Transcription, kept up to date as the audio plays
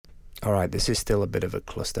All right, this is still a bit of a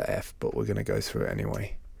cluster F, but we're going to go through it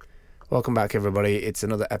anyway. Welcome back, everybody. It's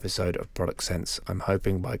another episode of Product Sense. I'm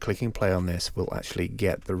hoping by clicking play on this, we'll actually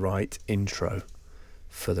get the right intro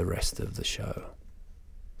for the rest of the show.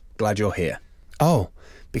 Glad you're here. Oh,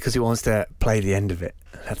 because it wants to play the end of it.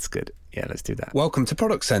 That's good. Yeah, let's do that. Welcome to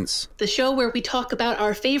Product Sense, the show where we talk about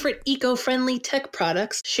our favorite eco-friendly tech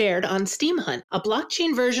products shared on Steam Hunt, a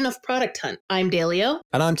blockchain version of Product Hunt. I'm Dalio.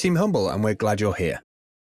 And I'm Team Humble, and we're glad you're here.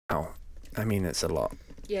 Oh, I mean, it's a lot.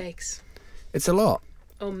 Yikes. It's a lot.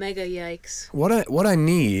 Omega yikes. What I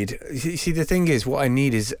need, see, the thing is, what I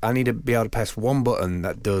need to be able to press one button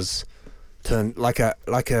that does turn like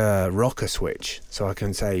a rocker switch. So I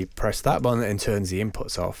can say, press that button and turns the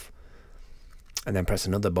inputs off. And then press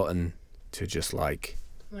another button to just like...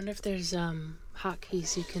 I wonder if there's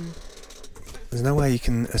hotkeys you can... There's no way you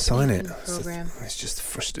can assign it. Program. It's just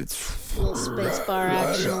frustrating. A little space bar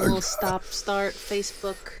action, a little stop, start,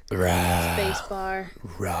 Facebook, space bar.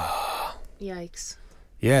 Yikes.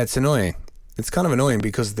 Yeah, it's annoying. It's kind of annoying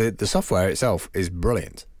because the software itself is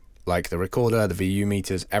brilliant. Like the recorder, the VU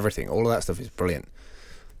meters, everything, all of that stuff is brilliant.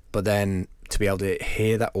 But then to be able to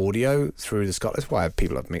hear that audio through the Scott, that's why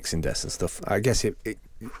people have mixing desks and stuff. I guess it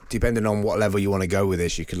depending on what level you want to go with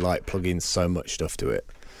this, you could like plug in so much stuff to it.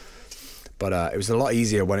 But it was a lot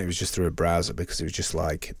easier when it was just through a browser because it was just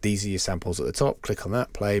like, these are your samples at the top, click on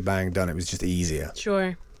that, play, bang, done. It was just easier.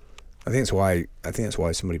 Sure. I think that's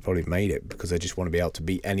why somebody probably made it, because they just want to be able to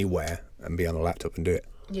be anywhere and be on a laptop and do it.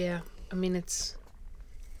 Yeah. I mean, it's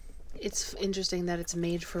interesting that it's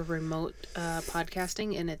made for remote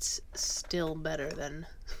podcasting, and it's still better than,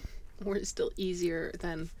 or it's still easier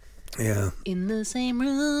than... Yeah. In the same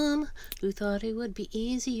room, who thought it would be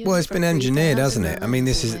easier? Well, it's been engineered, hasn't it? I mean,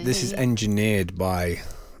 this is engineered by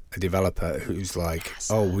a developer who's like,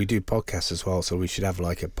 oh, we do podcasts as well, so we should have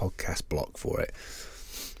like a podcast block for it.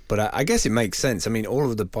 But I guess it makes sense. I mean, all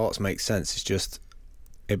of the parts make sense. It's just,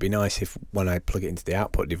 it'd be nice if when I plug it into the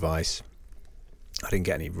output device, I didn't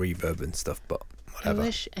get any reverb and stuff, but whatever. I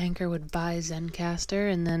wish Anchor would buy Zencaster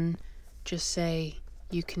and then just say,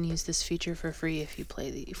 you can use this feature for free if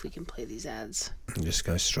we can play these ads. And just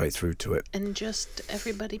go straight through to it. And just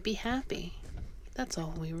everybody be happy. That's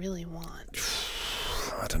all we really want.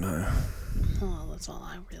 I don't know. Oh, that's all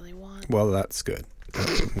I really want. Well, that's good.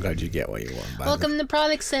 I'm glad you get what you want. Welcome to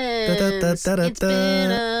Product Sense. It's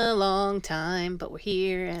been a long time, but we're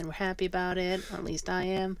here and we're happy about it. At least I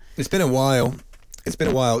am. It's been a while.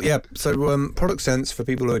 Yeah. So Product Sense, for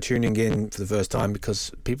people who are tuning in for the first time,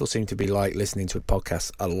 because people seem to be like listening to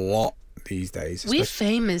podcasts a lot these days. We're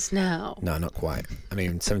famous now. No, not quite. I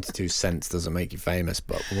mean, 72 cents doesn't make you famous,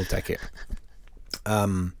 but we'll take it.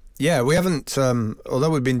 Yeah, we haven't,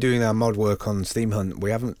 although we've been doing our mod work on Steam Hunt,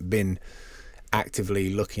 we haven't been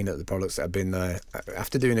actively looking at the products that have been there.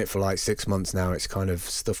 After doing it for like 6 months now, it's kind of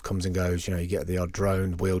stuff comes and goes. You know, you get the odd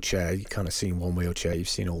drone, wheelchair. You've kind of seen one wheelchair. You've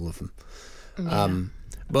seen all of them. Yeah.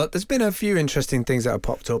 But there's been a few interesting things that have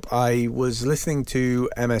popped up. I was listening to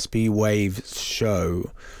MSP Waves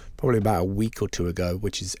show probably about a week or two ago,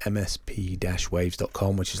 which is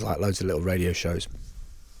msp-waves.com, which is like loads of little radio shows.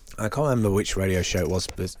 I can't remember which radio show it was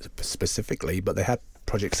specifically, but they had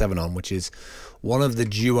Project 7 on, which is one of the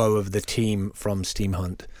duo of the team from Steam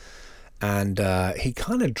Hunt. And he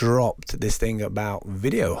kind of dropped this thing about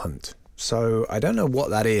Video Hunt. So I don't know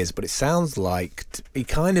what that is, but it sounds like he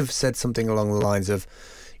kind of said something along the lines of,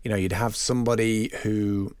 you know, you'd have somebody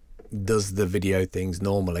who does the video things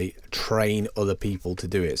normally train other people to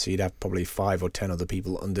do it. So you'd have probably 5 or 10 other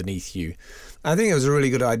people underneath you. I think it was a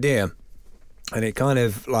really good idea. And it kind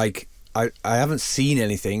of like, I haven't seen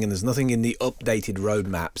anything, and there's nothing in the updated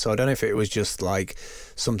roadmap, so I don't know if it was just like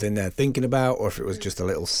something they're thinking about or if it was just a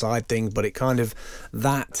little side thing, but it kind of,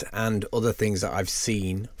 that and other things that I've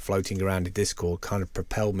seen floating around in Discord kind of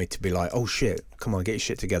propelled me to be like, oh shit, come on, get your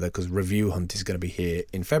shit together, because Review Hunt is going to be here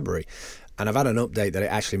in February. And I've had an update that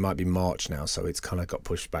it actually might be March now, so it's kind of got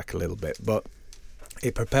pushed back a little bit, but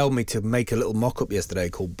it propelled me to make a little mock-up yesterday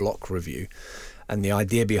called Block Review. And the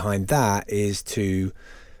idea behind that is to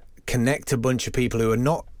connect a bunch of people who are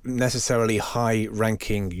not necessarily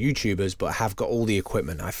high-ranking YouTubers, but have got all the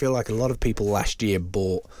equipment. I feel like a lot of people last year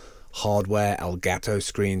bought hardware, Elgato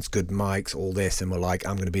screens, good mics, all this, and were like,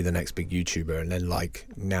 I'm going to be the next big YouTuber. And then like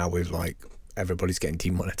now we've like, everybody's getting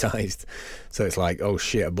demonetized. So it's like, oh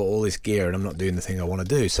shit, I bought all this gear and I'm not doing the thing I want to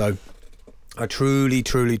do. So I truly,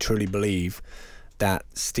 truly, truly believe that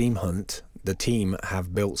Steam Hunt, the team,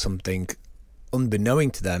 have built something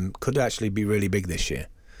unbeknown to them could actually be really big this year.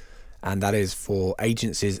 And that is for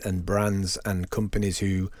agencies and brands and companies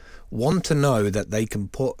who want to know that they can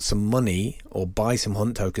put some money or buy some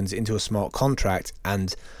Hunt tokens into a smart contract,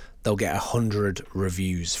 and they'll get 100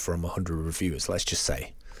 reviews from 100 reviewers, let's just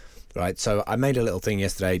say. Right, so I made a little thing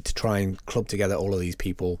yesterday to try and club together all of these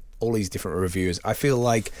people, all these different reviewers. I feel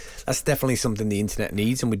like that's definitely something the internet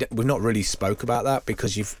needs, and we've not really spoke about that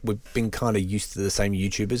because we've been kind of used to the same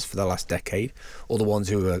YouTubers for the last decade, or the ones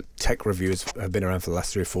who are tech reviewers have been around for the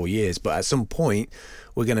last 3 or 4 years. But at some point,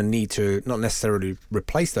 we're going to need to not necessarily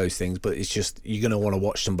replace those things, but it's just you're going to want to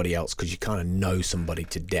watch somebody else because you kind of know somebody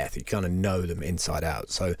to death. You kind of know them inside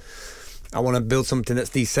out. So I want to build something that's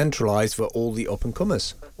decentralized for all the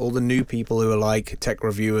up-and-comers, all the new people who are like tech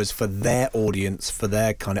reviewers for their audience, for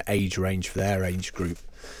their kind of age range, for their age group.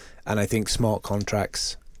 And I think smart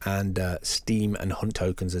contracts and Steam and Hunt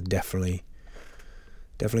tokens are definitely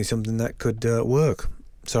something that could work.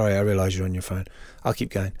 Sorry, I realise you're on your phone. I'll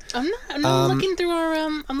keep going. I'm looking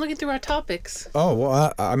through our topics. Oh,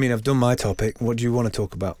 well, I mean, I've done my topic. What do you want to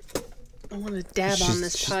talk about? I want to dab on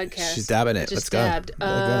this podcast. She's dabbing it. Just Let's dabbed.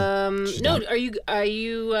 go. No, are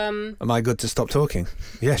you? Am I good to stop talking?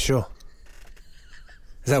 Yeah, sure.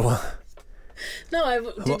 Is that what?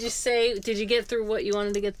 No, did you get through what you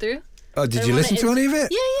wanted to get through? Oh, did you listen to any of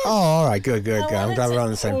it? Yeah. Oh, all right, good. I'm glad we're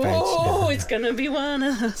on the same page. Oh, it's gonna be one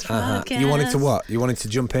of those podcasts. You wanted to what? You wanted to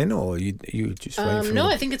jump in, or you just waiting for No,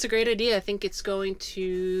 me? I think it's a great idea. I think it's going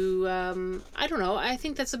to. I don't know. I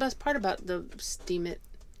think that's the best part about the Steam It.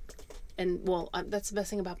 And, well, that's the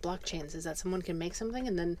best thing about blockchains is that someone can make something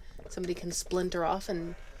and then somebody can splinter off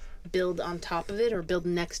and build on top of it or build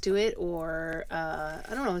next to it or, I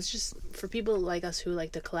don't know, it's just for people like us who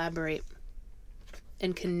like to collaborate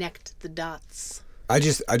and connect the dots. I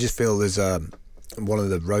just feel there's one of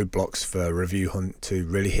the roadblocks for Review Hunt to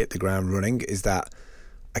really hit the ground running is that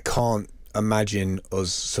I can't imagine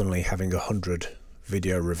us suddenly having 100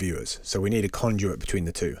 video reviewers. So we need a conduit between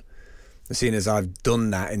the two. Seeing as I've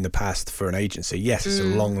done that in the past for an agency, yes, it's a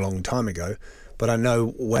long time ago, but I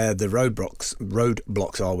know where the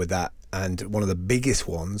roadblocks are with that. And one of the biggest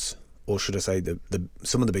ones, or should I say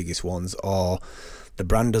some of the biggest ones, are the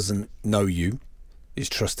brand doesn't know you, is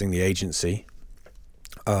trusting the agency.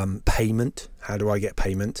 Payment, how do I get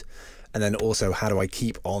payment? And then also, how do I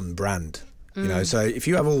keep on brand? You know, so if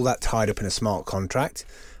you have all that tied up in a smart contract,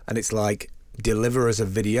 and it's like, deliver us a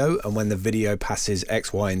video, and when the video passes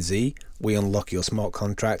X, Y, and Z, we unlock your smart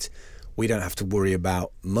contract. We don't have to worry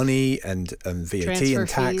about money and VAT Transfer and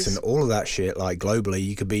tax fees. and all of that shit. Like globally,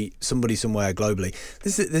 you could be somebody somewhere globally.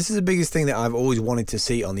 This is the biggest thing that I've always wanted to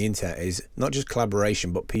see on the internet is not just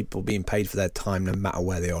collaboration, but people being paid for their time no matter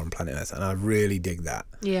where they are on planet Earth. And I really dig that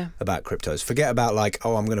about cryptos. Forget about like,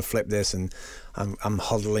 oh, I'm going to flip this and I'm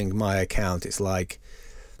hodling my account. It's like,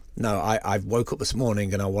 no, I woke up this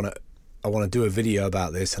morning and I want to do a video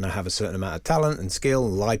about this, and I have a certain amount of talent and skill,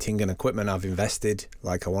 lighting and equipment I've invested.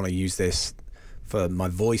 Like I want to use this for my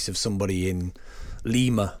voice of somebody in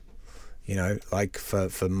Lima, you know, like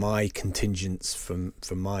for my contingents from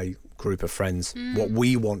my group of friends, what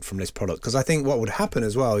we want from this product. Because I think what would happen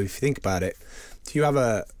as well, if you think about it, if you have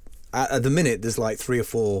at the minute, there's like 3 or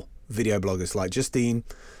 4 video bloggers like Justine,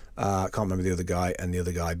 I can't remember the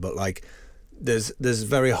other guy, but like there's a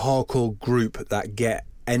very hardcore group that get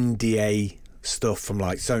NDA stuff from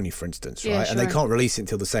like Sony, for instance, right? Yeah, And they sure. can't release it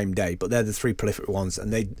until the same day, but they're the 3 prolific ones,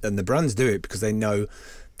 and the brands do it because they know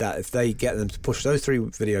that if they get them to push those 3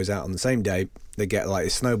 videos out on the same day, they get like a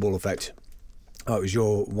snowball effect. Oh, it was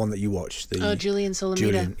your one that you watched. Julian Solomita.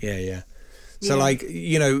 Julian, yeah. So Yeah. like,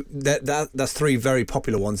 you know, that's 3 very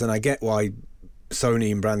popular ones, and I get why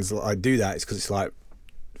Sony and brands like do that. It's because it's like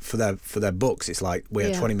for their books, it's like we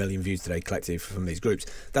had 20 million views today collective from these groups.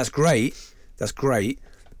 That's great,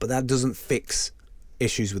 but that doesn't fix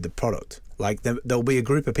issues with the product. Like there'll be a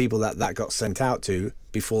group of people that got sent out to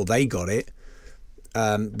before they got it,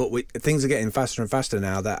 but things are getting faster and faster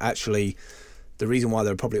now. That actually, the reason why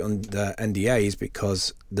they're probably under NDA is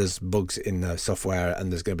because there's bugs in the software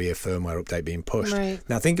and there's going to be a firmware update being pushed. Right.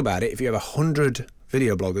 Now think about it: if you have 100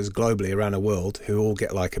 video bloggers globally around the world who all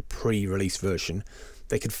get like a pre-release version,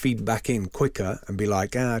 they could feed back in quicker and be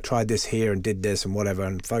like, I tried this here and did this and whatever,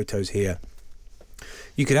 and photos here.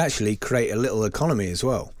 You could actually create a little economy as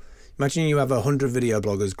well. Imagine you have 100 video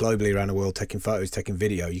bloggers globally around the world taking photos, taking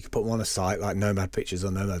video. You could put them on a site like Nomad Pictures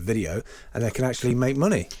or Nomad Video, and they can actually make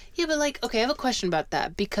money. Yeah, but like, okay, I have a question about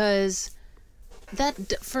that because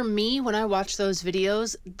for me, when I watch those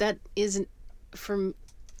videos, that isn't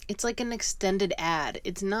it's like an extended ad.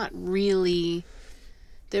 It's not really,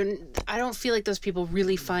 I don't feel like those people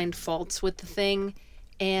really find faults with the thing.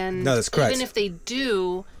 And No, that's correct. Even if they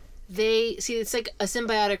do, it's like a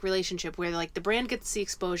symbiotic relationship where like the brand gets the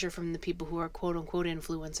exposure from the people who are quote unquote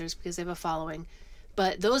influencers because they have a following,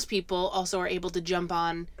 but those people also are able to jump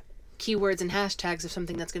on keywords and hashtags of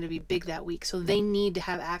something that's going to be big that week. So they need to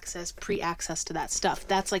have pre-access to that stuff.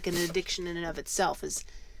 That's like an addiction in and of itself, is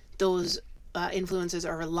those influencers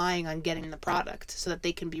are relying on getting the product so that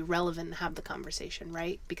they can be relevant and have the conversation,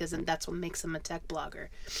 right? Because then that's what makes them a tech blogger.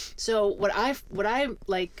 So what I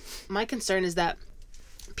like, my concern is that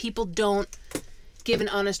people don't give an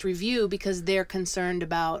honest review because they're concerned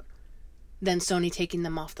about then Sony taking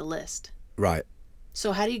them off the list. Right.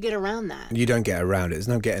 So how do you get around that? You don't get around it. There's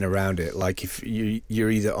no getting around it. Like, if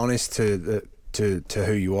you're either honest to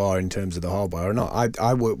who you are in terms of the hardware or not.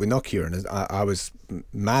 I worked with Nokia, and I was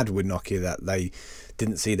mad with Nokia that they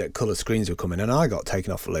didn't see that colour screens were coming, and I got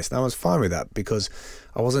taken off the list. And I was fine with that because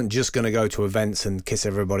I wasn't just going to go to events and kiss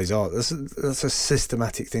everybody's ass. That's a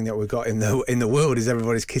systematic thing that we've got in the world, is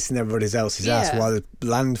everybody's kissing everybody else's ass while there's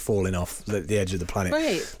land falling off the edge of the planet.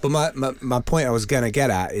 Right. But my point I was going to get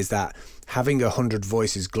at is that having 100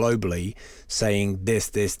 voices globally saying this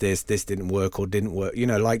didn't work or didn't work,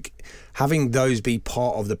 like having those be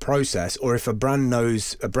part of the process, or if a brand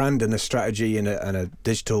and a strategy and a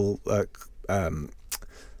digital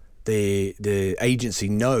the agency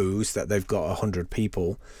knows that they've got 100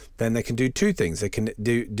 people, then they can do two things. They can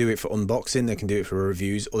do it for unboxing, they can do it for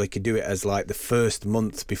reviews, or they could do it as like the first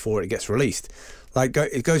month before it gets released. Like,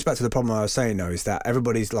 it goes back to the problem I was saying though, is that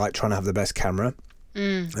everybody's like trying to have the best camera.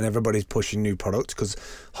 And everybody's pushing new products because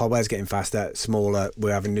hardware's getting faster, smaller.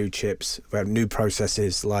 We're having new chips, we have new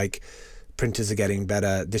processes, like printers are getting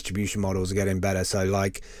better, distribution models are getting better. So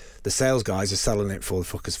like the sales guys are selling it before the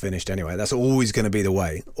fucker's finished anyway. That's always going to be the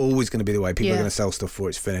way. Always going to be the way. People are going to sell stuff before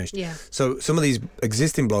it's finished. Yeah. So some of these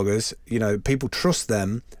existing bloggers, people trust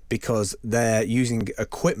them because they're using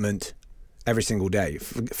equipment every single day.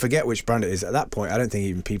 Forget which brand it is. At that point, I don't think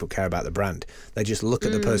even people care about the brand. They just look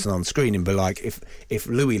at the person on screen and be like, if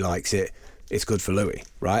Louis likes it, it's good for Louis,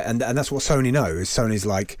 right? And that's what Sony knows. Sony's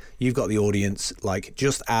like, you've got the audience, like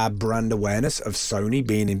just our brand awareness of Sony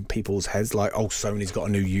being in people's heads, like, oh, Sony's got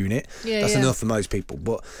a new unit. That's enough for most people.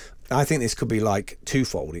 But I think this could be like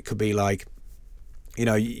twofold. It could be like,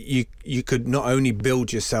 you could not only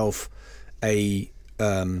build yourself an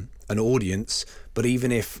audience, but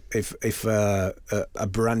even if a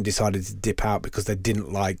brand decided to dip out because they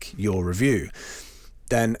didn't like your review,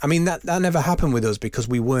 then that never happened with us because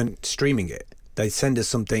we weren't streaming it. They send us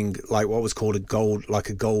something like what was called a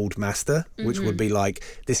gold master, which would be like,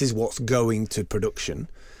 this is what's going to production,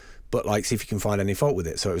 but like, see if you can find any fault with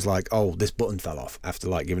it. So it was like, oh, this button fell off after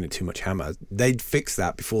like giving it too much hammer. They'd fix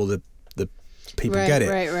that before the people get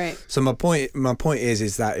it. Right. So my point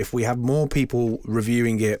is that if we have more people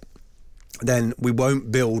reviewing it, then we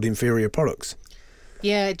won't build inferior products.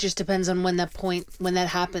 Yeah, it just depends on when that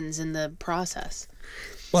happens in the process.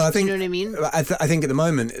 Well, I think, you know what I mean? I think at the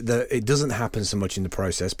moment that it doesn't happen so much in the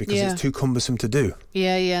process because it's too cumbersome to do.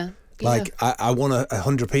 Yeah. Like, I want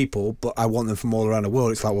 100 people, but I want them from all around the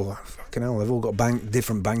world. It's like, well, fucking hell, they've all got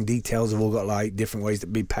different bank details. They've all got like different ways to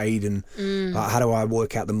be paid, and like, how do I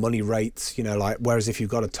work out the money rates? Like, whereas if you've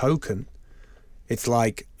got a token, it's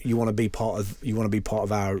like you want to be part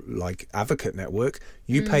of our like advocate network.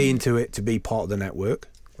 You pay into it to be part of the network,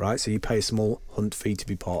 right? So you pay a small hunt fee to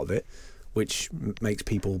be part of it, which makes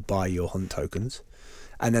people buy your hunt tokens,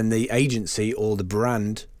 and then the agency or the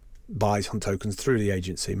brand buys hunt tokens through the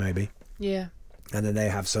agency, maybe. Yeah. And then they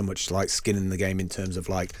have so much like skin in the game in terms of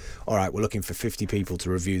like, all right, we're looking for 50 people to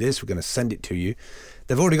review this. We're going to send it to you.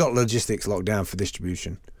 They've already got logistics locked down for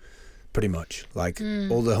distribution, pretty much. Like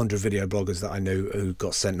all the 100 video bloggers that I knew who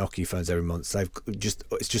got sent Nokia phones every month,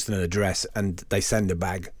 it's just an address and they send a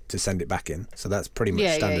bag to send it back in. So that's pretty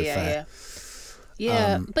much standard fare.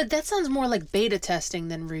 Yeah, but that sounds more like beta testing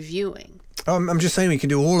than reviewing. I'm just saying we can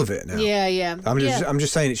do all of it now. Yeah. I'm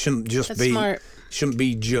just saying it shouldn't just That's be smart. Shouldn't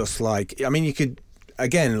be just like, you could,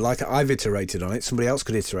 again, like I've iterated on it, somebody else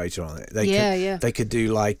could iterate on it. They could do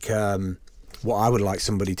like what I would like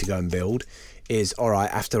somebody to go and build is, all right,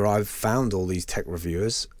 after I've found all these tech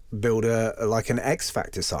reviewers, build like an X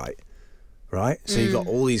Factor site, right? So you've got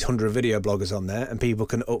all these 100 video bloggers on there and people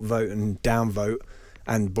can upvote and downvote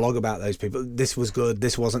and blog about those people. This was good,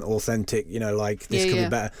 this wasn't authentic, like this could be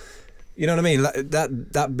better. You know what I mean? Like,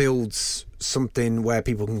 that builds something where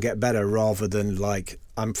people can get better rather than like,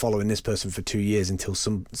 I'm following this person for 2 years until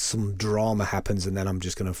some drama happens and then I'm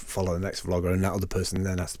just going to follow the next vlogger and that other person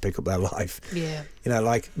then has to pick up their life. Yeah.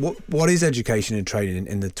 Like what is education and training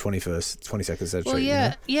in the 22nd century? Well,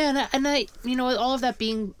 yeah. And I all of that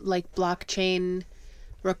being like blockchain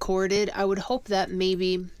recorded, I would hope that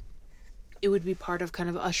maybe it would be part of kind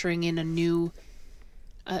of ushering in a new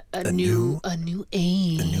age, a new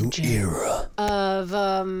era of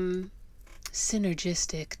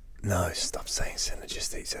synergistic No, stop saying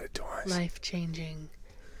synergistic. You said it twice. Life-changing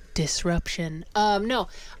disruption. No,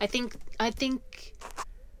 I think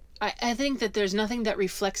that there's nothing that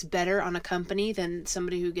reflects better on a company than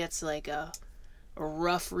somebody who gets like a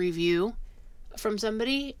rough review from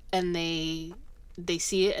somebody, and they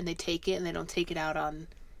see it and they take it and they don't take it out on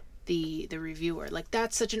the reviewer. Like,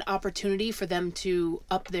 that's such an opportunity for them to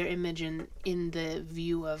up their image in the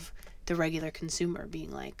view of the regular consumer,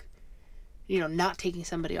 being like, you know, not taking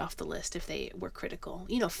somebody off the list if they were critical,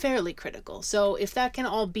 you know, fairly critical. So if that can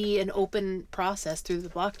all be an open process through the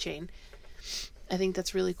blockchain, I think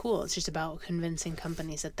that's really cool. It's just about convincing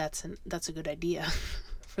companies that that's a good idea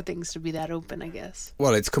for things to be that open, I guess.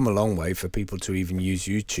 Well, it's come a long way for people to even use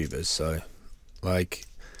YouTubers. So, like,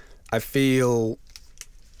 I feel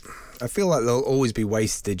like there'll always be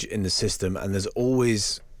wastage in the system, and there's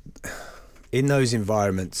always, in those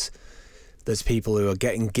environments, there's people who are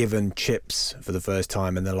getting given chips for the first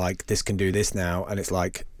time, and they're like, this can do this now, and it's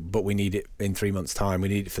like, but we need it in 3 months' time. We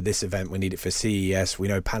need it for this event. We need it for CES. We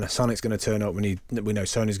know Panasonic's going to turn up. We know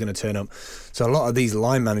Sony's going to turn up. So a lot of these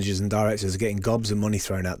line managers and directors are getting gobs of money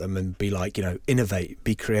thrown at them and be like, you know, innovate,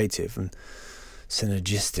 be creative and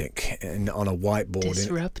synergistic and on a whiteboard.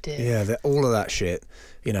 Disruptive. Yeah, all of that shit,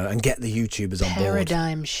 you know, and get the YouTubers on board.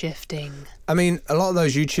 Paradigm shifting. I mean, a lot of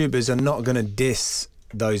those YouTubers are not going to diss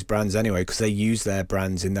those brands anyway, because they use their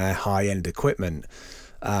brands in their high-end equipment.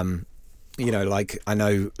 You know, like, I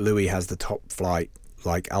know Louis has the top flight,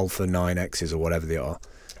 like Alpha 9Xs or whatever they are,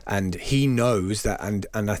 and he knows that, and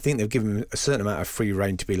I think they've given him a certain amount of free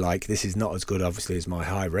reign to be like, this is not as good obviously as my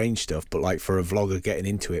high range stuff, but like for a vlogger getting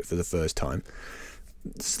into it for the first time,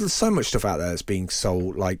 there's so much stuff out there that's being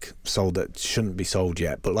sold that shouldn't be sold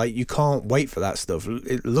yet, but like, you can't wait for that stuff.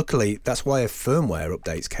 Luckily, that's why firmware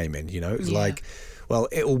updates came in, you know. It's like, well,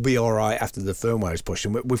 it will be all right after the firmware is pushed.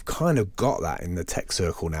 And we've kind of got that in the tech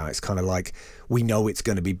circle now. It's kind of like, we know it's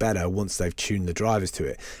going to be better once they've tuned the drivers to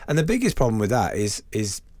it. And the biggest problem with that is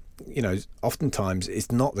you know, oftentimes it's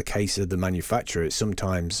not the case of the manufacturer. It's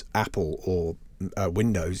sometimes Apple or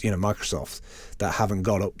Windows, you know, Microsoft, that haven't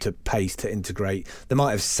got up to pace to integrate. They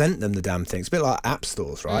might have sent them the damn things. It's a bit like app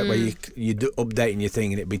stores, right? Where you do updating your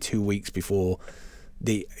thing and it'd be 2 weeks before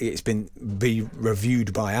it's been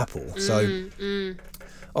reviewed by Apple. So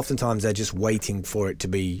oftentimes they're just waiting for it to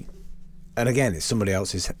be, and again, it's somebody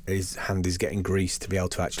else's his hand is getting greased to be able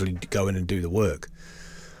to actually go in and do the work.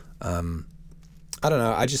 I don't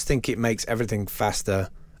know. I just think it makes everything faster.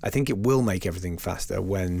 I think it will make everything faster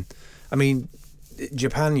when, I mean,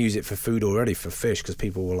 Japan use it for food already, for fish, because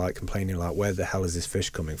people were like complaining like, where the hell is this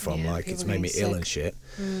fish coming from? Yeah, like, it's made me ill and shit.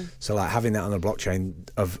 So like, having that on a blockchain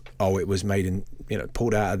of, oh, it was made in, you know,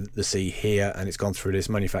 pulled out of the sea here and it's gone through this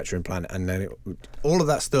manufacturing plant, and then all of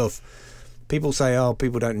that stuff, people say, oh,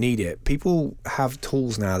 people don't need it. People have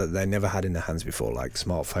tools now that they never had in their hands before, like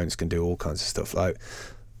smartphones can do all kinds of stuff. Like,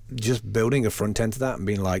 just building a front end to that and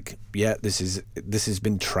being like, yeah, this has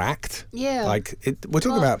been tracked. Yeah. Like, we're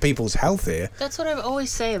talking about people's health here. That's what I've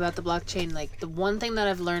always say about the blockchain. Like, the one thing that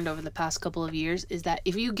I've learned over the past couple of years is that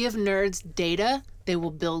if you give nerds data, they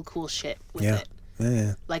will build cool shit with it.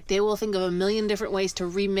 Yeah. Like, they will think of a million different ways to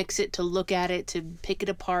remix it, to look at it, to pick it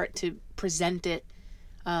apart, to present it.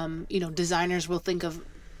 You know, designers will think of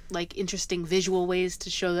like interesting visual ways to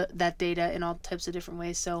show that data in all types of different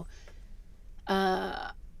ways. So,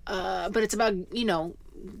 but it's about, you know,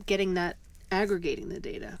 getting that, aggregating the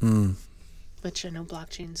data, which I know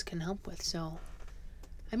blockchains can help with. So,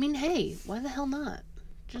 I mean, hey, why the hell not?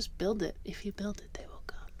 Just build it. If you build it, they will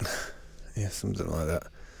come. Yeah, something like that.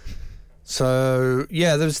 So,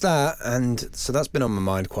 yeah, there's that. And so that's been on my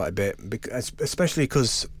mind quite a bit, especially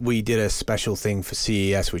because we did a special thing for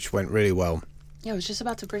CES, which went really well. Yeah, I was just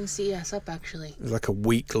about to bring CES up, actually. It was like a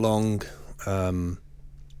week-long, I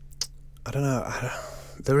don't know,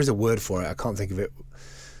 there is a word for it. I can't think of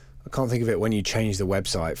it when you change the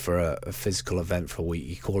website for a physical event for a week.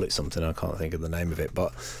 You call it something. I can't think of the name of it.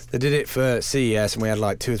 But they did it for CES, and we had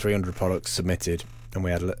like 200 or 300 products submitted, and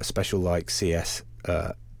we had a special like CES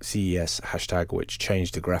hashtag, which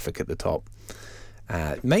changed the graphic at the top,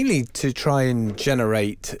 mainly to try and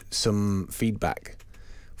generate some feedback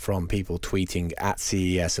from people tweeting at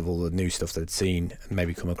CES of all the new stuff they'd seen, and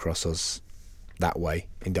maybe come across us that way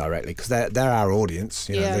indirectly, because they're our audience,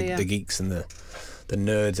 you know, the geeks and the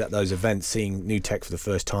nerds at those events, seeing new tech for the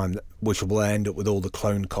first time, which will end up with all the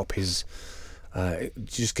cloned copies. It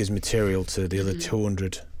just gives material to the other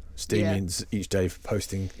 200 Steamians each day for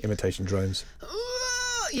posting imitation drones.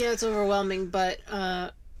 Yeah, it's overwhelming, but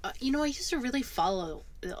you know, I used to really follow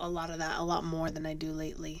a lot of that a lot more than I do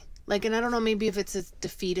lately. Like, and I don't know, maybe if it's a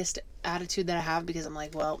defeatist attitude that I have because I'm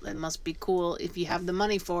like, well, it must be cool if you have the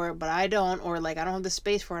money for it, but I don't, or like I don't have the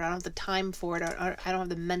space for it, I don't have the time for it, or I don't have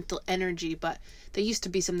the mental energy. But there used to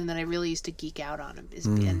be something that I really used to geek out on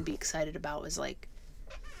and be excited about, was like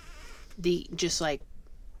the just like,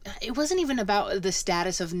 it wasn't even about the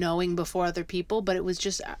status of knowing before other people, but it was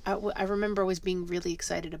just I remember always being really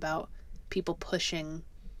excited about people pushing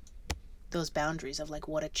those boundaries of like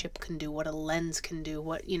what a chip can do, what a lens can do,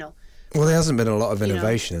 what, you know. Well, there hasn't been a lot of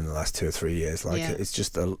innovation in the last 2 or 3 years. Like, it's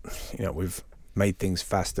just we've made things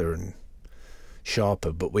faster and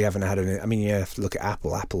sharper, but we haven't had any. I mean, yeah, look at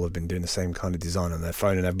Apple. Apple have been doing the same kind of design on their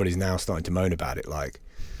phone, and everybody's now starting to moan about it. Like,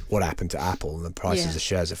 what happened to Apple, and the prices of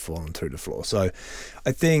shares have fallen through the floor. So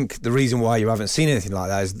I think the reason why you haven't seen anything like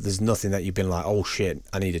that is there's nothing that you've been like, oh shit,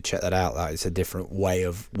 I need to check that out. Like, it's a different way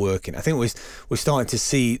of working. I think we're starting to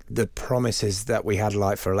see the promises that we had,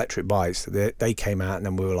 like for electric bikes. They came out and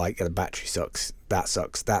then we were like, the battery sucks, that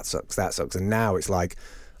sucks, that sucks, that sucks. And now it's like,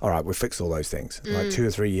 all right, we fixed all those things. Like 2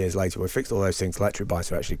 or 3 years later, we fixed all those things. Electric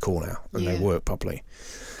bikes are actually cool now, and they work properly.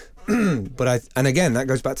 But and again, that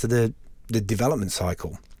goes back to the development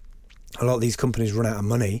cycle. A lot of these companies run out of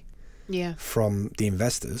money from the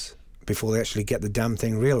investors before they actually get the damn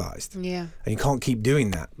thing realized. Yeah. And you can't keep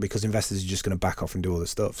doing that because investors are just going to back off and do all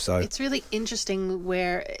this stuff. So it's really interesting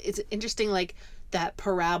like that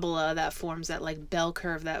parabola that forms, that like bell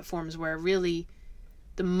curve that forms, where really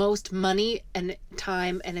the most money and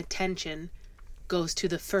time and attention goes to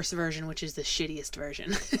the first version, which is the shittiest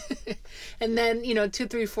version. And then, 2,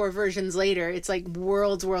 3, 4 versions later, it's like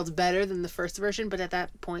worlds better than the first version. But at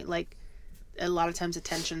that point, like, a lot of times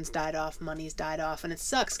attention's died off, money's died off, and it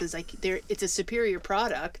sucks because like it's a superior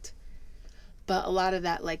product, but a lot of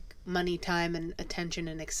that like money, time, and attention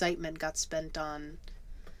and excitement got spent on,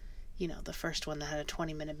 the first one that had a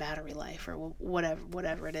 20-minute battery life or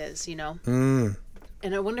whatever it is, And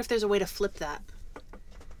I wonder if there's a way to flip that.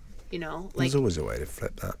 Like, there's always a way to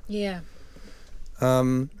flip that. Yeah.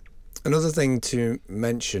 Another thing to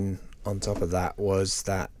mention on top of that was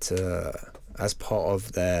that as part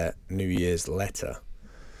of their New Year's letter,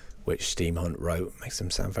 which Steam Hunt wrote, makes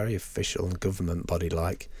them sound very official and government body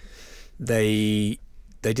like, they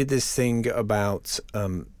did this thing about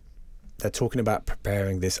they're talking about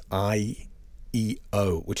preparing this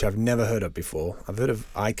IEO, which I've never heard of before. I've heard of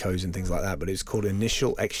ICOs and things like that, but it's called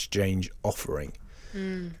Initial Exchange Offering.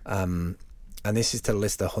 And this is to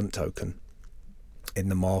list a Hunt token in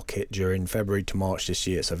the market during February to March this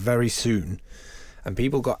year, so very soon. And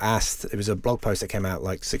people got asked, it was a blog post that came out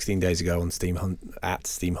like 16 days ago on Steam Hunt, at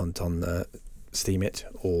Steam Hunt on Steemit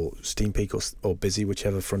or Steampeak or Busy,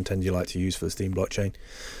 whichever front end you like to use for the Steam blockchain.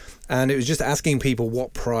 And it was just asking people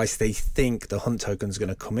what price they think the Hunt token is going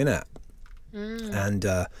to come in at. And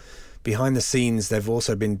behind the scenes, they've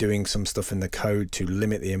also been doing some stuff in the code to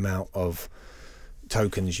limit the amount of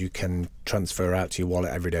tokens you can transfer out to your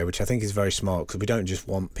wallet every day, which I think is very smart, because we don't just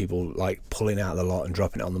want people like pulling out of the lot and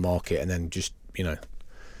dropping it on the market and then just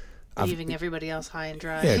leaving everybody else high and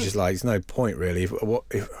dry. Yeah, just like, there's no point really.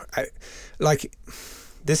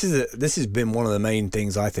 This has been one of the main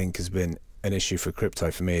things I think has been an issue for crypto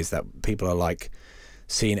for me, is that people are like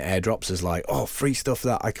seeing airdrops as like, oh, free stuff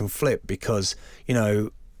that I can flip, because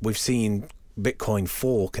we've seen Bitcoin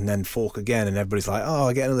fork and then fork again, and everybody's like, oh,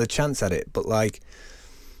 I get another chance at it. But like,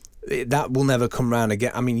 that will never come around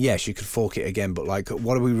again. I mean, yes, you could fork it again, but like,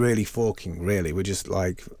 what are we really forking? Really, we're just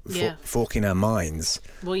like forking our minds.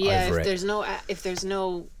 Well, yeah, if there's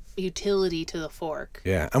no utility to the fork.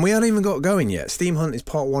 Yeah, and we haven't even got going yet. Steam Hunt is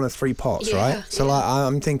part 1 of 3 parts, right? So like,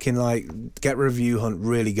 I'm thinking like, get Review Hunt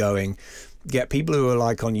really going. Get people who are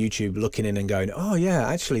like on YouTube looking in and going, oh yeah,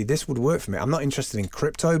 actually this would work for me. I'm not interested in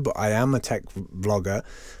crypto, but I am a tech vlogger,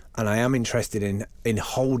 and I am interested in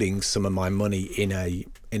holding some of my money in a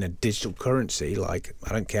digital currency. Like,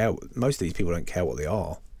 I don't care. Most of these people don't care what they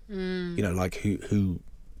are. Like who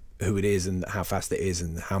it is and how fast it is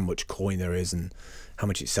and how much coin there is and how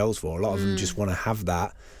much it sells for. A lot of them just want to have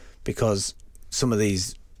that, because some of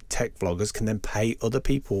these tech vloggers can then pay other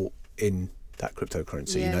people in that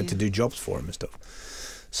cryptocurrency, to do jobs for them and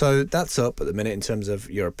stuff. So that's up at the minute in terms of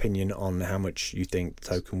your opinion on how much you think the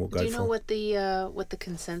token will go for. Do you know what the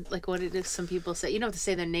consent, like what it is? Some people say, you don't have to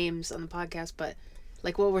say their names on the podcast, but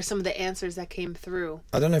like, what were some of the answers that came through?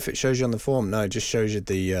 I don't know if it shows you on the form. No, it just shows you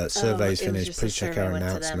the survey's finished. Please check our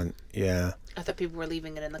announcement. Yeah. I thought people were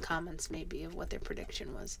leaving it in the comments maybe of what their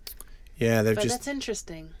prediction was. Yeah, but that's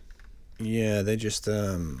interesting. Yeah, they just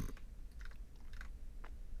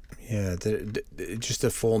just a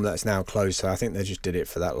form that's now closed, so I think they just did it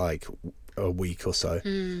for that like a week or so.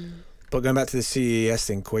 But going back to the CES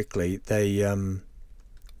thing quickly, they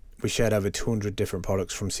we shared over 200 different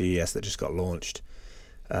products from CES that just got launched.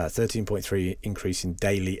 13.3 increase in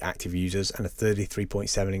daily active users and a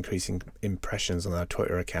 33.7 increase in impressions on our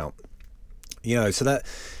Twitter account. So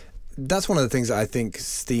that's one of the things that I think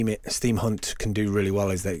Steam Hunt can do really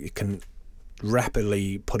well, is that it can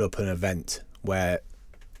rapidly put up an event where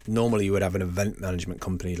normally you would have an event management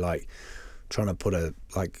company like trying to put a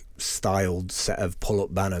like styled set of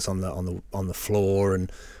pull-up banners on the floor,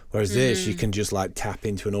 and whereas this you can just like tap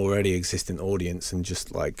into an already existing audience and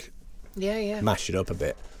just like mash it up a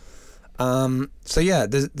bit. So yeah,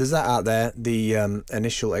 there's that out there. The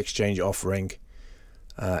initial exchange offering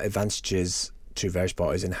advantages to various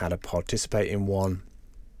parties and how to participate in one,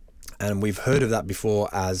 and we've heard of that before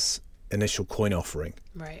as initial coin offering,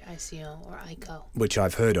 right? ICO or ICO, which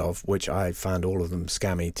I've heard of, which I found all of them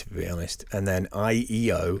scammy, to be honest. And then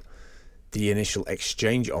IEO, the initial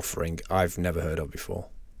exchange offering, I've never heard of before.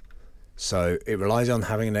 So it relies on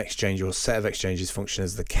having an exchange or set of exchanges function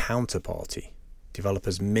as the counterparty.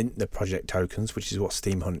 Developers mint the project tokens, which is what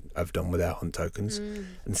Steam Hunt have done with their Hunt tokens,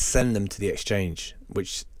 and send them to the exchange,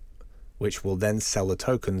 which will then sell the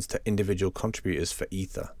tokens to individual contributors for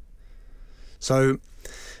Ether. So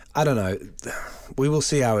I don't know. We will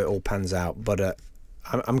see how it all pans out, but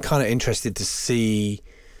I'm kind of interested to see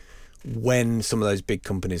when some of those big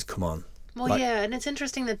companies come on. Well, yeah, and it's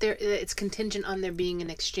interesting that it's contingent on there being an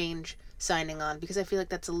exchange signing on, because I feel like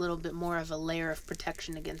that's a little bit more of a layer of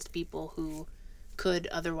protection against people who could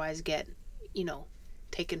otherwise get,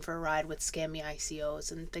 taken for a ride with scammy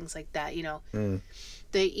ICOs and things like that.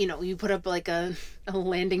 They, you put up like a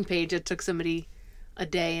landing page that took somebody a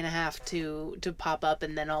day and a half to pop up,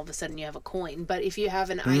 and then all of a sudden you have a coin. But if you have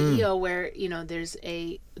an IEO where there's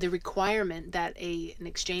the requirement that an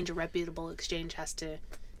exchange, a reputable exchange, has to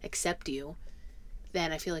accept you,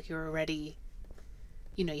 then I feel like you're already,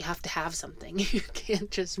 you have to have something. You can't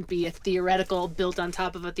just be a theoretical built on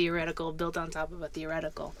top of a theoretical built on top of a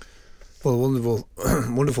theoretical. Well,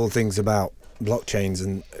 wonderful things about blockchains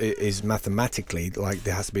and is mathematically, like,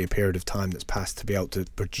 there has to be a period of time that's passed to be able to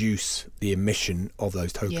produce the emission of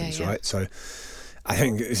those tokens, right? So I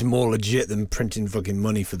think it's more legit than printing fucking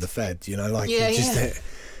money for the Fed,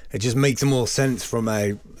 it just makes more sense from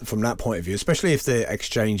that point of view, especially if the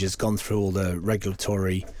exchange has gone through all the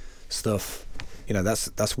regulatory stuff.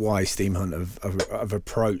 That's why Steam Hunt have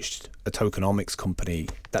approached a tokenomics company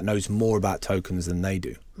that knows more about tokens than they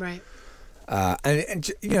do. Right.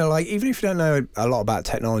 And even if you don't know a lot about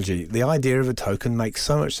technology, the idea of a token makes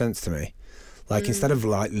so much sense to me. Like, instead of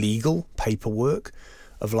like legal paperwork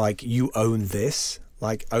of like you own this,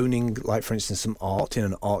 like owning, like, for instance, some art in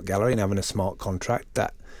an art gallery and having a smart contract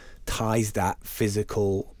that ties that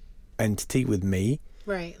physical entity with me,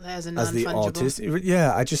 right, as the artist.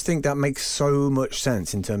 Yeah, I just think that makes so much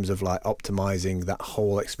sense in terms of like optimizing that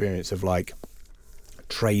whole experience of like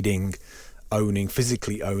trading,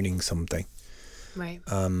 physically owning something. Right.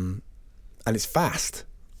 And it's fast.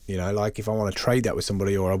 Like, if I want to trade that with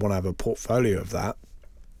somebody, or I want to have a portfolio of that,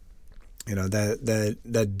 they're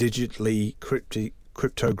digitally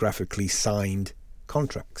cryptographically signed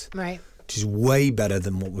contracts. Right. Which is way better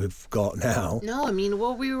than what we've got now. No, I mean,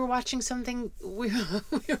 we were watching something. We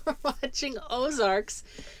were watching Ozarks,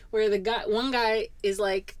 where one guy is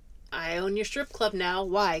like, "I own your strip club now.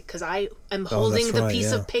 Why? Because I am holding the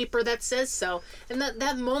piece of paper that says so." And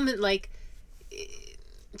that moment, like,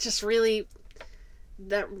 just really,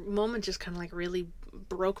 that moment just kind of like really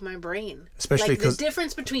broke my brain. Especially like, the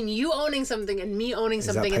difference between you owning something and me owning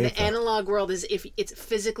something in the analog world is if it's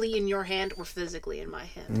physically in your hand or physically in my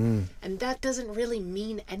hand. And that doesn't really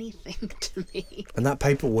mean anything to me. And that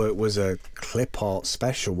paperwork was a clip art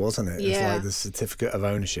special, wasn't it? Yeah. It's like the certificate of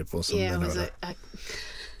ownership or something. Yeah, it was a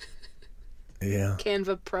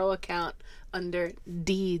Canva Pro account under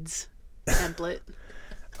Deeds template.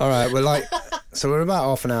 All right, we're about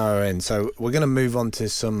half an hour in, so we're going to move on to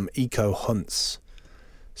some eco hunts.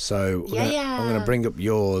 So I'm going to bring up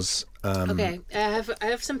yours. Okay, I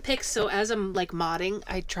have some picks. So as I'm like modding,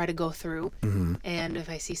 I try to go through, and if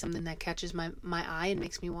I see something that catches my eye and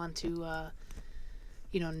makes me want to,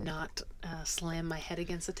 not slam my head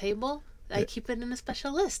against the table, I keep it in a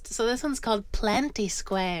special list. So this one's called Planty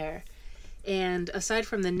Square, and aside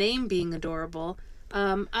from the name being adorable,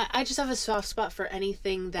 I just have a soft spot for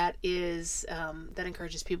anything that is that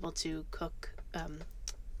encourages people to cook,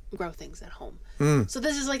 grow things at home. So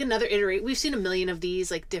this is like another iteration. We've seen a million of these,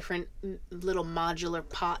 like different little modular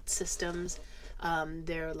pot systems.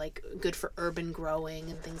 They're like good for urban growing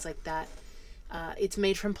and things like that. It's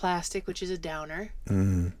made from plastic, which is a downer.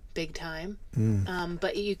 big time.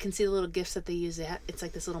 But you can see the little gifts that they use. It's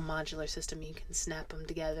like this little modular system. You can snap them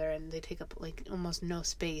together, and they take up like almost no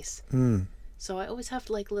space. So I always have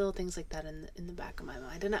like little things like that in the back of my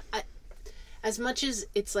mind. And I, as much as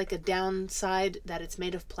it's like a downside that it's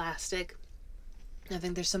made of plastic, I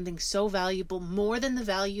think there's something so valuable, more than the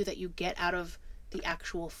value that you get out of the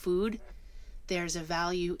actual food. There's a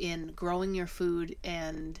value in growing your food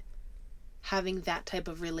and having that type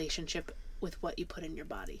of relationship with what you put in your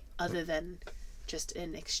body, other than just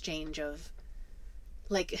an exchange of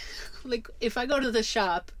like if I go to the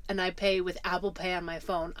shop and I pay with Apple Pay on my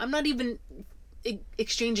phone, I'm not even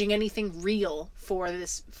exchanging anything real for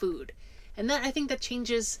this food. And that, I think that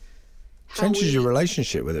changes your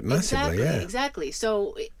relationship with it massively. Exactly.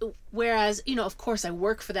 So whereas, you know, of course I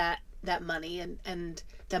work for that money, and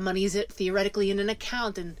that money is theoretically in an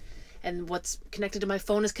account, and what's connected to my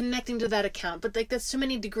phone is connecting to that account. But like, there's so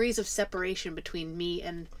many degrees of separation between me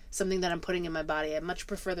and something that I'm putting in my body. I much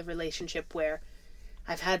prefer the relationship where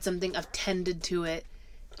I've had something, I've tended to it,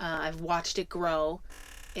 I've watched it grow.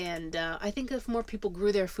 And I think if more people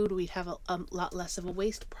grew their food, we'd have a lot less of a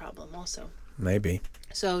waste problem also. Maybe.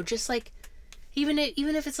 So just like, even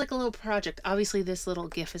if it's like a little project, obviously this little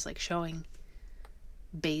GIF is like showing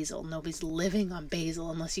basil. Nobody's living on basil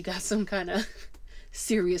unless you got some kind of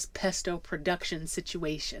serious pesto production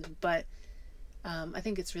situation. But I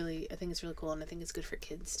think it's really cool, and I think it's good for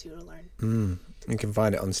kids too to learn. You can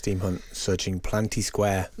find it on Steam Hunt searching Planty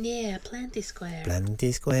Square. Yeah, Planty Square.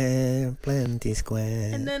 Planty Square, Planty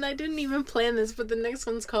Square. And then I didn't even plan this, but the next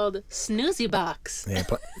one's called Snoozy Box. Yeah,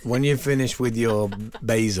 but when you finish with your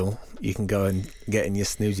basil, you can go and get in your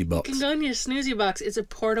snoozy box. You can go in your Snoozy Box. It's a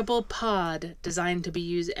portable pod designed to be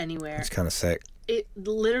used anywhere. It's kind of sick. It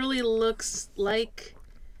literally looks like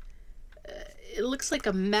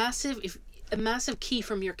a massive key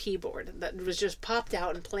from your keyboard that was just popped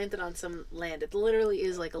out and planted on some land. It literally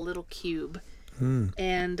is like a little cube.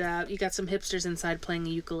 And you got some hipsters inside playing a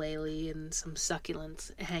ukulele and some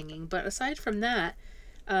succulents hanging. But aside from that,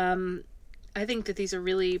 I think that these are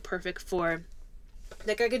really perfect for,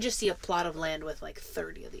 like, I could just see a plot of land with like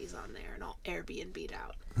 30 of these on there and all Airbnb'd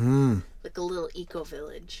out. Like a little eco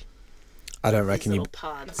village. I don't reckon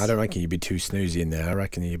pods. I don't reckon you'd be too snoozy in there. I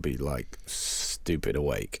reckon you'd be like stupid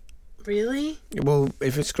awake. Really? Well,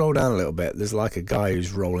 if you scroll down a little bit, there's like a guy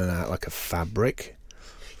who's rolling out like a fabric.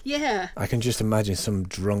 Yeah. I can just imagine some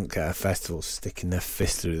drunk at a festival sticking their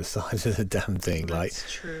fist through the side of the damn thing. That's like,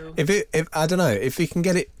 true. If I don't know, if you can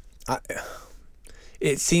get it,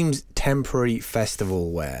 it seems temporary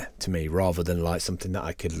festival wear to me, rather than like something that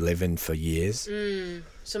I could live in for years.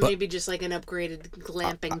 So but maybe just like an upgraded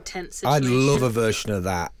glamping tent situation. I'd love a version of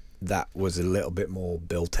that was a little bit more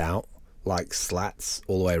built out, like slats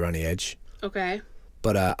all the way around the edge. Okay.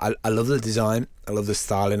 But I love the design. I love the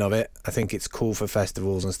styling of it. I think it's cool for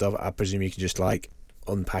festivals and stuff. I presume you can just like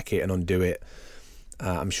unpack it and undo it.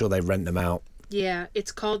 I'm sure they rent them out. Yeah,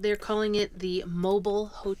 they're calling it the Mobile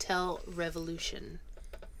Hotel Revolution.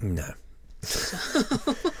 No.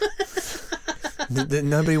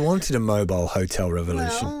 Nobody wanted a mobile hotel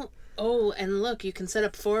revolution. Well, and look, you can set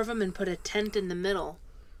up 4 of them and put a tent in the middle.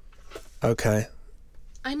 Okay.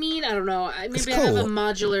 I mean, I don't know. Maybe cool. I have a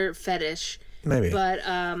modular fetish. Maybe. But,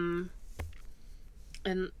 and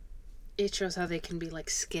it shows how they can be, like,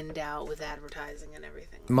 skinned out with advertising and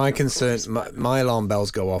everything. My concern, my alarm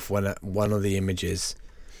bells go off when one of the images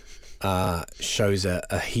shows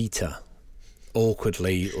a heater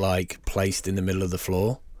awkwardly, like, placed in the middle of the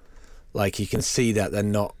floor. Like, you can see that they're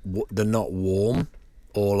not warm,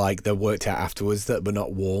 or like they're worked out afterwards that but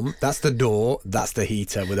not warm. That's the door. That's the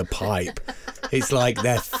heater with a pipe. It's like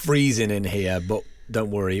they're freezing in here, but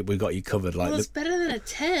don't worry, we got you covered. Like, well, it's better than a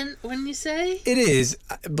tent, wouldn't you say? It is,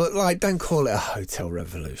 but like, don't call it a hotel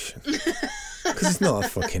revolution. Because it's not a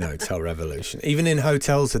fucking hotel revolution. Even in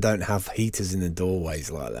hotels, they don't have heaters in the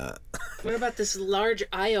doorways like that. What about this large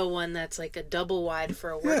IO one that's like a double wide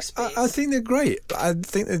for a workspace? I think they're great. I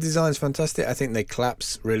think the design's fantastic. I think they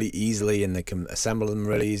collapse really easily and they can assemble them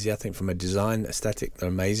really easy. I think from a design aesthetic, they're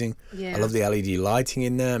amazing. Yeah. I love the LED lighting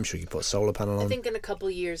in there. I'm sure you can put a solar panel on. I think in a couple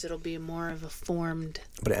of years it'll be more of a formed...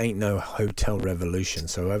 But it ain't no hotel revolution,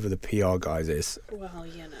 so whoever the PR guys is... Well,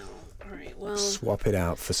 you know. All right, well... Swap it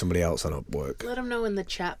out for somebody else on Upwork. Let them know in the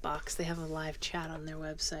chat box. They have a live chat on their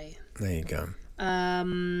website. There you go.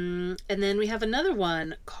 And then we have another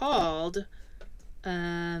one called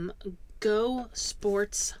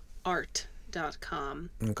GoSportsArt.com.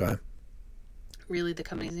 Okay. Really, the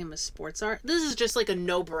company's name is Sports Art. This is just like a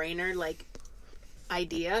no-brainer, like,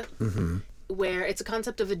 idea. Mm-hmm. where it's a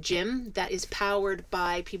concept of a gym that is powered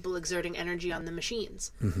by people exerting energy on the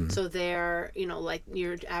machines. So they're, like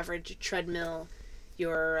your average treadmill,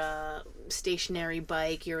 your stationary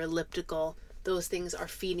bike, your elliptical, those things are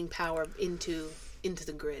feeding power into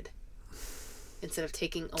the grid instead of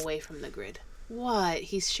taking away from the grid. What?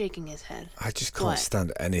 He's shaking his head. I just can't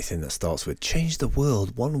stand anything that starts with change the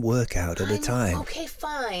world one workout at a time. Okay,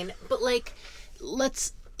 fine. But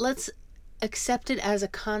let's accept it as a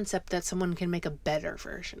concept that someone can make a better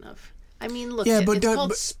version of. I mean, look, it's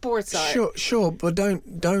called sports art. Sure, but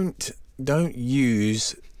don't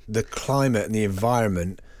use the climate and the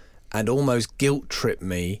environment and almost guilt trip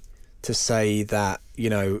me to say that,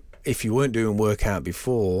 if you weren't doing workout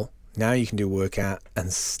before, now you can do workout and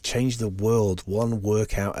change the world one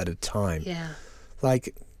workout at a time. Yeah.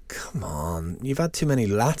 Like, come on, you've had too many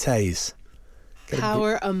lattes.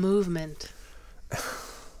 Power a movement.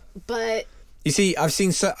 But you see, I've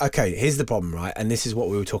seen okay, here's the problem, right? And this is what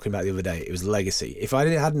we were talking about the other day. It was legacy. If I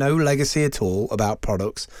had no legacy at all about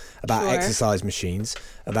products, about exercise machines,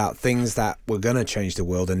 about things that were going to change the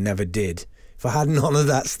world and never did, if I had none of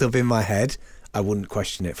that stuff in my head, I wouldn't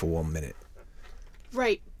question it for 1 minute.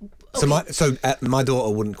 Right. Okay. My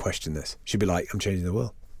daughter wouldn't question this. She'd be like, I'm changing the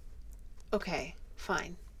world. Okay,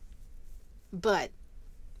 fine. But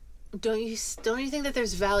don't you think that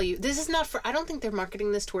there's value? This is not for. I don't think they're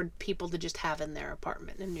marketing this toward people to just have in their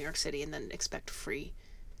apartment in New York City and then expect free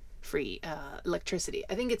electricity.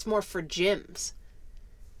 I think it's more for gyms,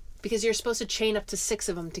 because you're supposed to chain up to 6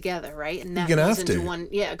 of them together, right? And that goes into one.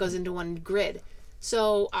 Yeah, it goes into one grid.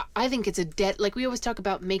 So I think it's a debt. Like we always talk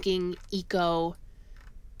about making eco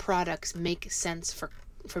products make sense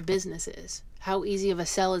for businesses. How easy of a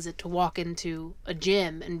sell is it to walk into a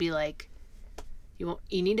gym and be like, you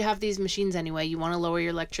need to have these machines anyway. You want to lower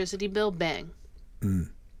your electricity bill? Bang.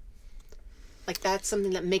 Like that's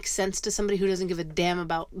something that makes sense to somebody who doesn't give a damn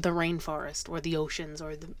about the rainforest or the oceans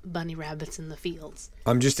or the bunny rabbits in the fields.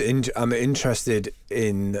 I'm interested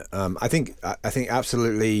in. I think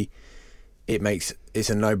absolutely, it's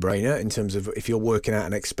a no-brainer in terms of if you're working out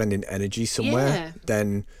and expending energy somewhere,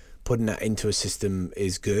 then putting that into a system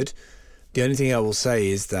is good. The only thing I will say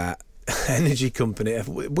is that energy company,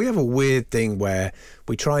 we have a weird thing where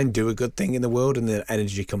we try and do a good thing in the world, and the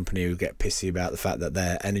energy company will get pissy about the fact that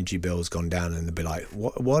their energy bill's gone down, and they'll be like,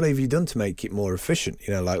 what have you done to make it more efficient?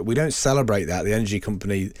 Like we don't celebrate that. The energy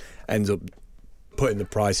company ends up putting the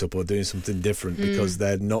price up or doing something different because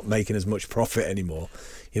they're not making as much profit anymore.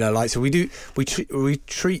 So we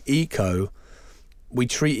treat eco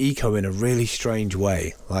in a really strange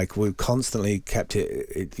way. Like we've constantly kept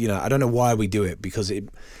it, I don't know why we do it, because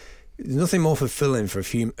there's nothing more fulfilling for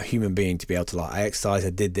a human being to be able to I exercise, I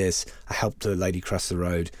did this, I helped a lady cross the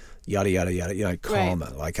road, yada yada yada, karma.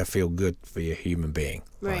 Right. Like I feel good for your human being.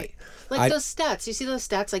 Right. Like those stats. You see those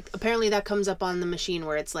stats? Like apparently that comes up on the machine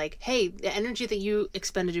where it's like, hey, the energy that you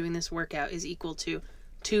expended doing this workout is equal to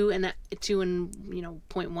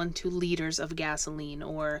 0.12 liters of gasoline,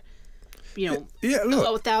 or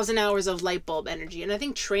 1,000 hours of light bulb energy. And I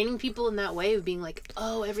think training people in that way of being like,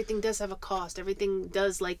 oh, everything does have a cost, everything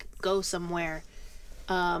does go somewhere.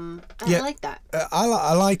 I like that.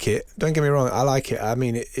 I like it. Don't get me wrong. I like it. I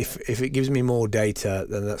mean, if it gives me more data,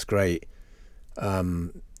 then that's great.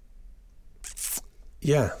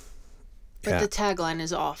 Yeah. But the tagline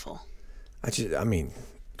is awful. I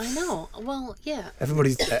know. Well, yeah.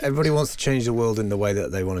 Everybody wants to change the world in the way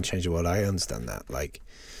that they want to change the world. I understand that. Like,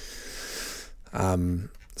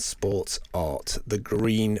 sports art, the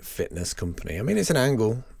green fitness company. I mean, it's an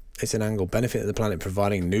angle. Benefit of the planet,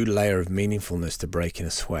 providing a new layer of meaningfulness to breaking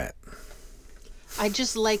a sweat. I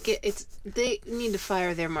just like it. They need to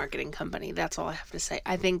fire their marketing company. That's all I have to say.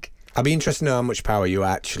 I think. I'd be interested to know how much power you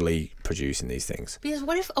actually produce in these things. Because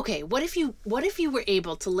what if you were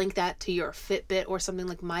able to link that to your Fitbit or something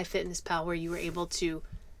like MyFitnessPal, where you were able to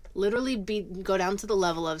literally go down to the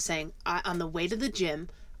level of saying, on the way to the gym,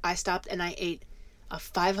 I stopped and I ate a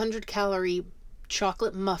 500 calorie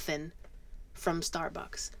chocolate muffin from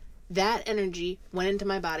Starbucks. That energy went into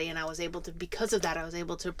my body, and because of that, I was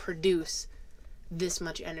able to produce this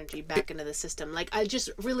much energy back into the system. Like, I just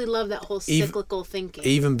really love that whole cyclical thinking.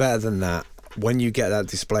 Even better than that, when you get that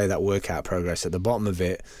display, that workout progress, at the bottom of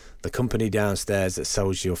it, the company downstairs that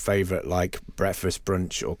sells your favorite, like breakfast,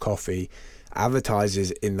 brunch, or coffee,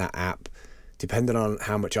 advertises in that app, depending on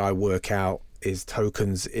how much I work out, is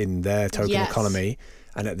tokens in their token economy.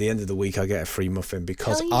 And at the end of the week, I get a free muffin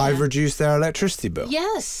because I've reduced their electricity bill.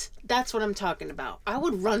 Yes, that's what I'm talking about. I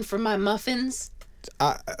would run for my muffins.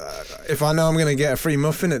 if I know I'm going to get a free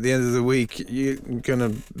muffin at the end of the week, you're going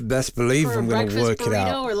to best believe For I'm a going to breakfast work it burrito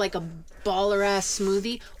out. or like a baller ass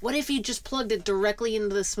smoothie. What if you just plugged it directly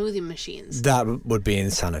into the smoothie machines? That would be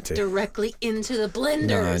insanity. Directly into the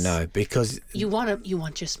blenders. No, because You want your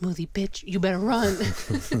smoothie, bitch. You better run.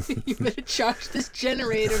 You better charge this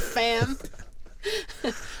generator, fam.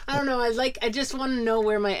 I don't know. I just want to know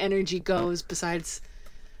where my energy goes besides,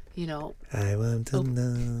 I want to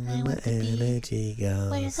know where my energy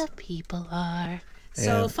goes. where the people are.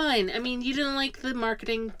 So, Yeah. fine. I mean, you didn't like the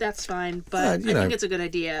marketing. That's fine. But I you know. think it's a good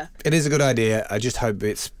idea. It is a good idea. I just hope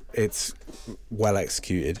it's well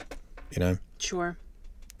executed, Sure.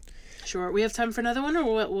 We have time for another one, or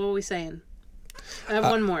what are we saying? I have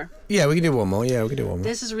one more. Yeah, we can do one more.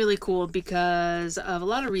 This is really cool because of a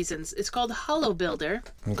lot of reasons. It's called Hollow Builder.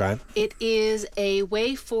 Okay. It is a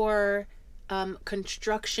way for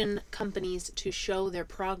construction companies to show their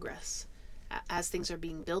progress as things are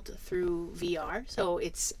being built through VR. So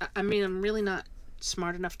I'm really not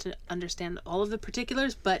smart enough to understand all of the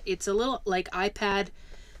particulars, but it's a little like iPad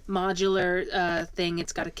modular thing.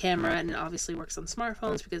 It's got a camera and it obviously works on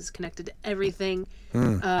smartphones because it's connected to everything.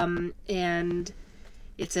 And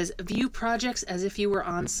it says, view projects as if you were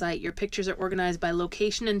on site. Your pictures are organized by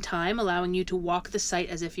location and time, allowing you to walk the site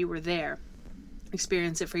as if you were there.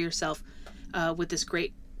 Experience it for yourself with this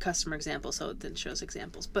great customer example. So it then shows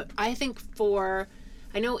examples. But I think I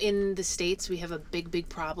know in the States we have a big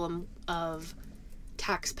problem of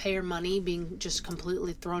taxpayer money being just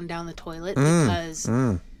completely thrown down the toilet because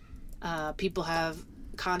people have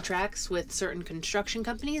contracts with certain construction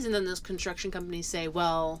companies, and then those construction companies say,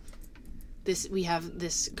 well, we have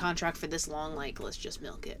this contract for this long, like, let's just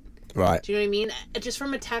milk it. Right. Do you know what I mean? Just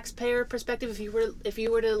from a taxpayer perspective, if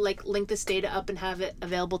you were to like link this data up and have it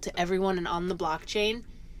available to everyone and on the blockchain,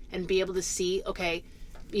 and be able to see, okay,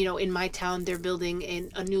 in my town they're building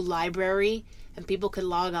a new library, and people could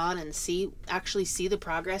log on and actually see the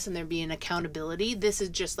progress, and there be an accountability. This is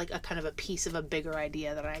just like a kind of a piece of a bigger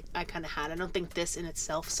idea that I kind of had. I don't think this in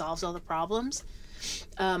itself solves all the problems,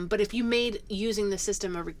 but if you made using the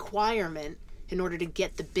system a requirement in order to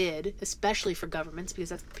get the bid, especially for governments, because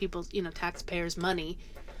that's people's, taxpayers' money,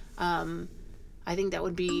 I think that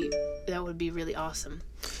would be really awesome.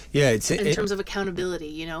 Yeah, in terms of accountability,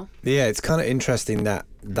 Yeah, it's kind of interesting that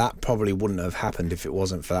probably wouldn't have happened if it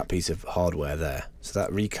wasn't for that piece of hardware there. So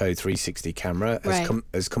that Ricoh 360 camera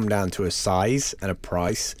has come down to a size and a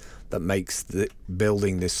price that makes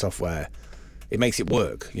building this software. It makes it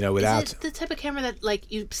work, without... Is it the type of camera that, like,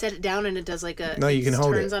 you set it down and it does, like, No, you can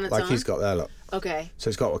hold it, on its like own? he's got there, look. Okay. So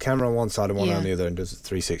it's got a camera on one side and one on the other, and does a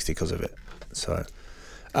 360 because of it. So...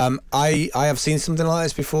 I have seen something like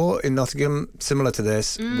this before in Nottingham, similar to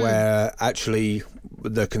this, where actually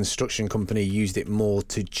the construction company used it more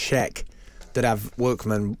to check that have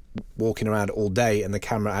workmen walking around all day and the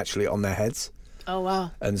camera actually on their heads. Oh,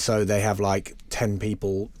 wow. And so they have like 10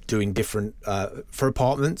 people doing different, for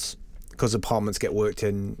apartments, because apartments get worked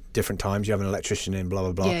in different times. You have an electrician in, blah,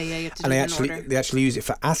 blah, blah. Yeah, you have to and do it in order. they actually use it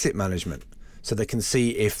for asset management. So they can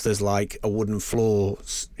see if there's like a wooden floor,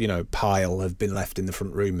 pile have been left in the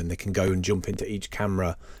front room, and they can go and jump into each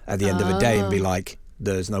camera at the end of the day and be like,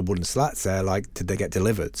 there's no wooden slats there, like, did they get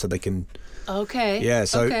delivered? So they can... Okay. Yeah,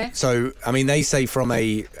 so I mean, they say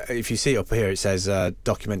if you see up here, it says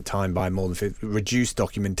document time by more than 50, reduce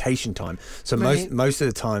documentation time. So most of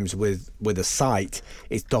the times with a site,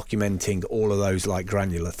 it's documenting all of those like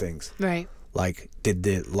granular things. Right. Like, did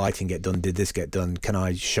the lighting get done? Did this get done? Can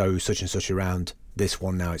I show such and such around this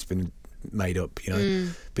one now? It's been made up,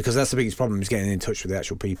 because that's the biggest problem, is getting in touch with the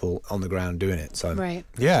actual people on the ground doing it. So,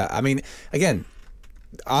 yeah, I mean, again,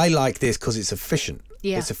 I like this because it's efficient.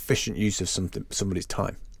 Yeah. It's efficient use of somebody's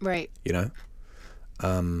time. Right.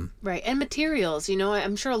 Right. And materials,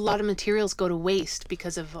 I'm sure a lot of materials go to waste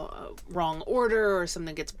because of wrong order, or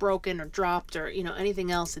something gets broken or dropped, or,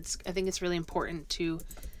 anything else. I think it's really important to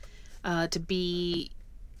be,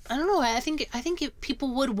 I don't know, I think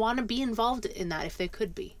people would want to be involved in that if they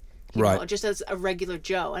could be, you know, just as a regular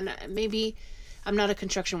Joe. And maybe I'm not a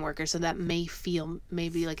construction worker, so that may feel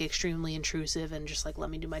maybe like extremely intrusive and just like, let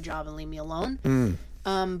me do my job and leave me alone.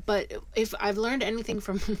 But if I've learned anything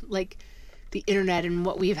from like the internet and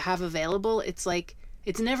what we have available, it's like,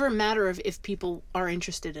 it's never a matter of if people are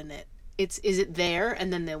interested in it. Is it there,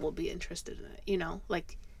 and then they will be interested in it,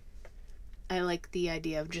 like, I like the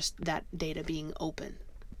idea of just that data being open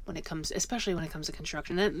especially when it comes to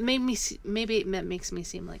construction. That maybe it makes me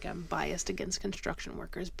seem like I'm biased against construction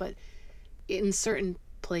workers, but in certain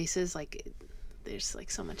places, like, there's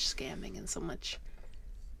like so much scamming and so much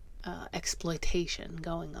exploitation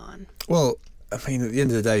going on. Well, I mean, at the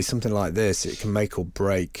end of the day, something like this, it can make or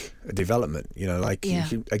break a development. You know, like,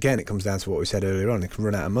 again, it comes down to what we said earlier on. It can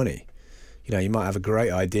run out of money. You know, you might have a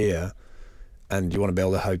great idea and you want to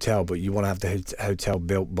build a hotel, but you want to have the hotel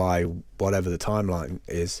built by whatever the timeline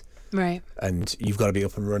is. Right. And you've got to be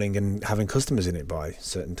up and running and having customers in it by a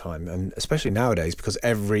certain time. And especially nowadays, because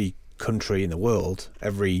every country in the world,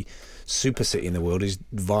 every super city in the world is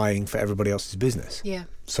vying for everybody else's business. Yeah.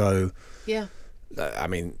 So, yeah. I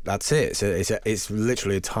mean, that's it. It's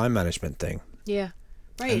literally a time management thing. Yeah.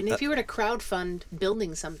 Right. And if you were to crowdfund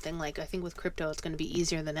building something, like I think with crypto, it's going to be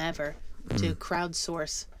easier than ever to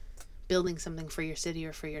crowdsource building something for your city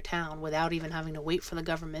or for your town without even having to wait for the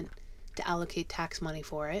government to allocate tax money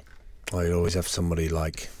for it. Well, you always have somebody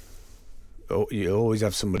to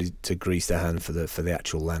grease their hand for the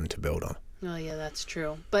actual land to build on. Oh yeah, that's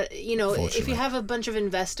true. But you know, if you have a bunch of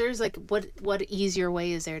investors, like what easier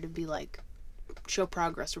way is there to be like show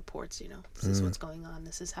progress reports? You know, this is what's going on.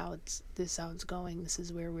 This is how it's going. This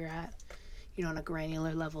is where we're at. You know, on a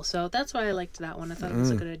granular level. So that's why I liked that one. I thought it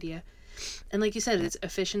was a good idea. And like you said, it's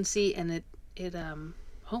efficiency, and it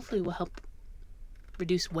hopefully will help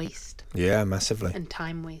reduce waste. Yeah, massively. And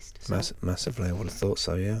time waste. So. Massively, I would have thought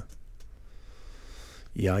so. Yeah.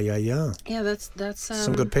 Yeah. Yeah, that's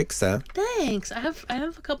some good picks there. Thanks. I have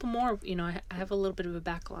a couple more. You know, I have a little bit of a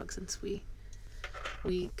backlog since we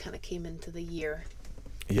kind of came into the year.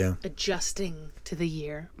 Yeah. Adjusting to the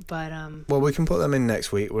year, but well, we can put them in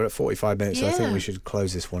next week. We're at 45 minutes, so I think Yeah. we should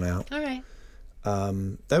close this one out. all right.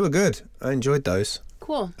 They were good. I enjoyed those.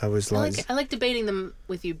 Cool. I like debating them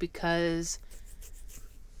with you because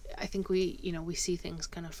I think we see things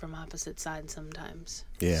kind of from opposite sides sometimes.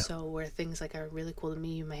 Yeah. So where things like are really cool to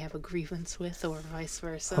me, you may have a grievance with, or vice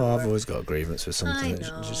versa. Oh, I've always got a grievance with something. I It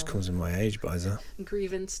know. just comes in my age, Bizer.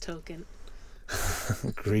 Grievance token.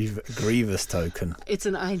 Grievous token. It's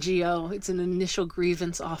an IGO. It's an initial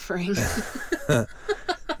grievance offering. That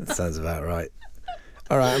sounds about right.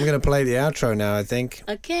 All right, I'm going to play the outro now, I think.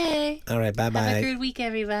 Okay. All right, bye-bye. Have a good week,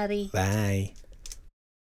 everybody. Bye.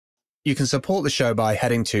 You can support the show by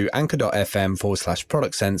heading to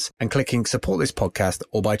anchor.fm/Product Sense and clicking support this podcast,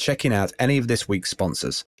 or by checking out any of this week's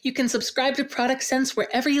sponsors. You can subscribe to Product Sense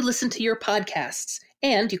wherever you listen to your podcasts.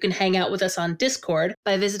 And you can hang out with us on Discord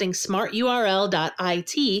by visiting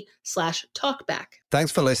smarturl.it/talkback.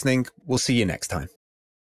 Thanks for listening. We'll see you next time.